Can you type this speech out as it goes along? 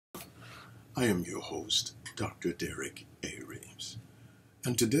I am your host, Dr. Derek A. Reeves,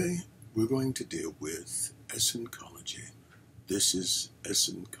 and today we're going to deal with Essencology. This is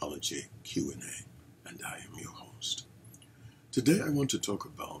Essencology Q A, and I am your host. Today I want to talk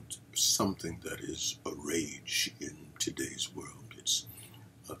about something that is a rage in today's world. It's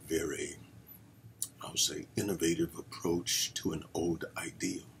a very, I'll say, innovative approach to an old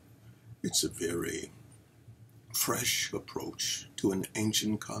ideal. It's a very fresh approach to an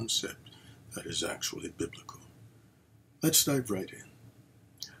ancient concept that is actually biblical. Let's dive right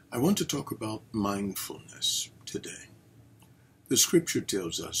in. I want to talk about mindfulness today. The scripture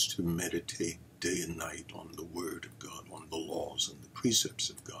tells us to meditate day and night on the Word of God, on the laws and the precepts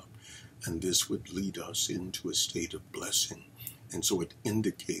of God, and this would lead us into a state of blessing. And so it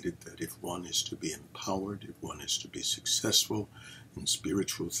indicated that if one is to be empowered, if one is to be successful in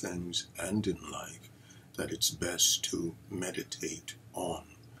spiritual things and in life, that it's best to meditate on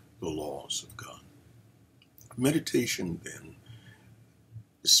the laws of God. Meditation, then,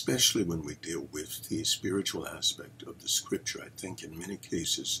 especially when we deal with the spiritual aspect of the scripture, I think in many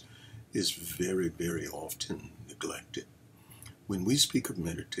cases is very, very often neglected. When we speak of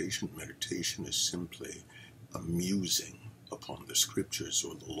meditation, meditation is simply a musing upon the scriptures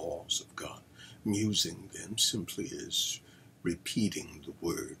or the laws of God. Musing, then, simply is repeating the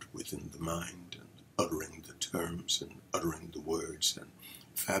word within the mind and uttering the terms and uttering the words and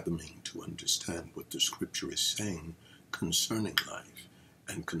fathoming to understand what the scripture is saying concerning life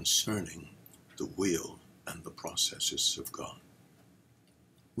and concerning the will and the processes of God.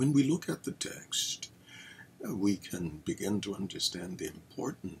 When we look at the text, we can begin to understand the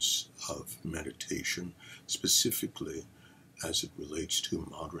importance of meditation, specifically as it relates to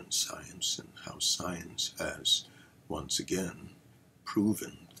modern science and how science has once again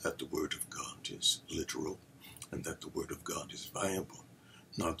proven that the Word of God is literal and that the Word of God is viable.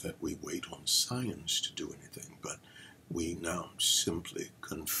 Not that we wait on science to do anything, but we now simply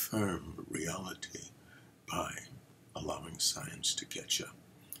confirm reality by allowing science to catch up.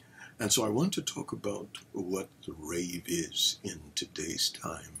 And so I want to talk about what the rave is in today's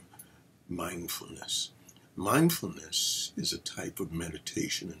time, mindfulness. Mindfulness is a type of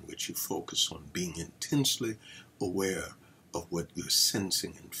meditation in which you focus on being intensely aware of what you're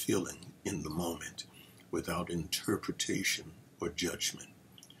sensing and feeling in the moment without interpretation or judgment.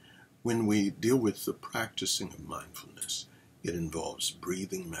 When we deal with the practicing of mindfulness, it involves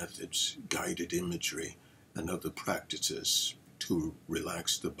breathing methods, guided imagery, and other practices to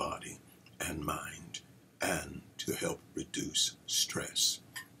relax the body and mind and to help reduce stress.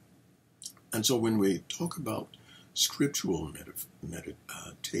 And so when we talk about scriptural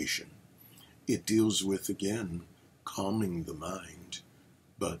meditation, it deals with, again, calming the mind,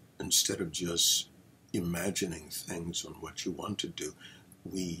 but instead of just imagining things on what you want to do,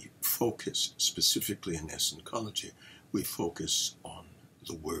 we focus, specifically in Essencology, we focus on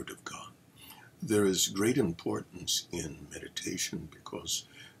the Word of God. There is great importance in meditation because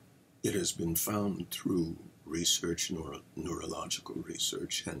it has been found through research, neurological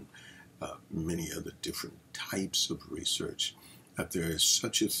research, and many other different types of research, that there is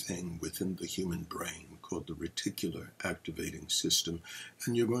such a thing within the human brain called the reticular activating system.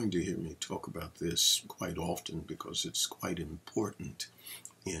 And you're going to hear me talk about this quite often because it's quite important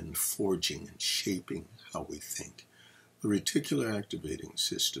in forging and shaping how we think. The reticular activating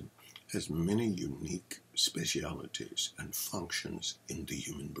system has many unique specialities and functions in the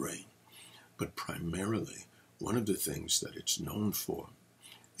human brain. But primarily, one of the things that it's known for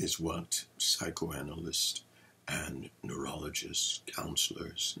is what psychoanalysts and neurologists,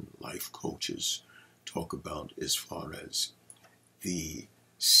 counselors, and life coaches talk about as far as the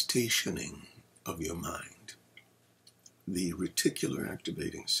stationing of your mind. The reticular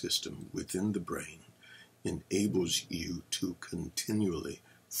activating system within the brain enables you to continually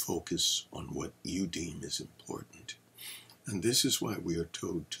focus on what you deem is important. And this is why we are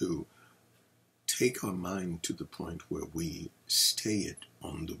told to take our mind to the point where we stay it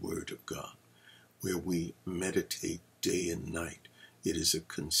on the Word of God, where we meditate day and night. It is a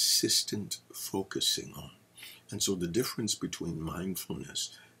consistent focusing on. And so the difference between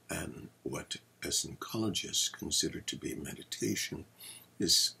mindfulness and what Essencologists consider to be meditation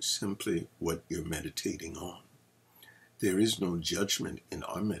is simply what you're meditating on. There is no judgment in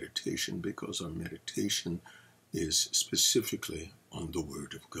our meditation because our meditation is specifically on the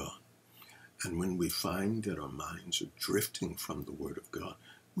Word of God. And when we find that our minds are drifting from the Word of God,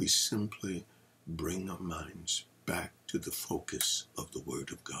 we simply bring our minds back to the focus of the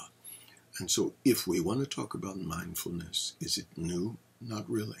Word of God. And so if we want to talk about mindfulness, is it new? Not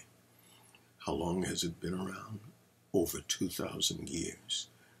really. How long has it been around? Over 2,000 years.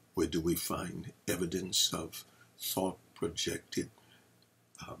 Where do we find evidence of thought projected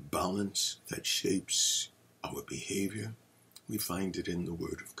balance that shapes our behavior? We find it in the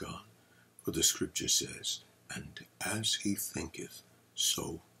Word of God. For the Scripture says, "And as he thinketh,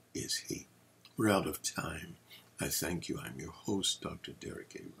 so is he." We're out of time. I thank you. I'm your host, Dr.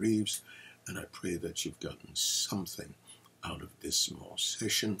 Derek A. Reeves, and I pray that you've gotten something out of this small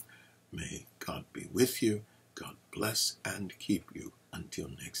session. May God be with you. God bless and keep you. Until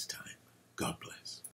next time, God bless.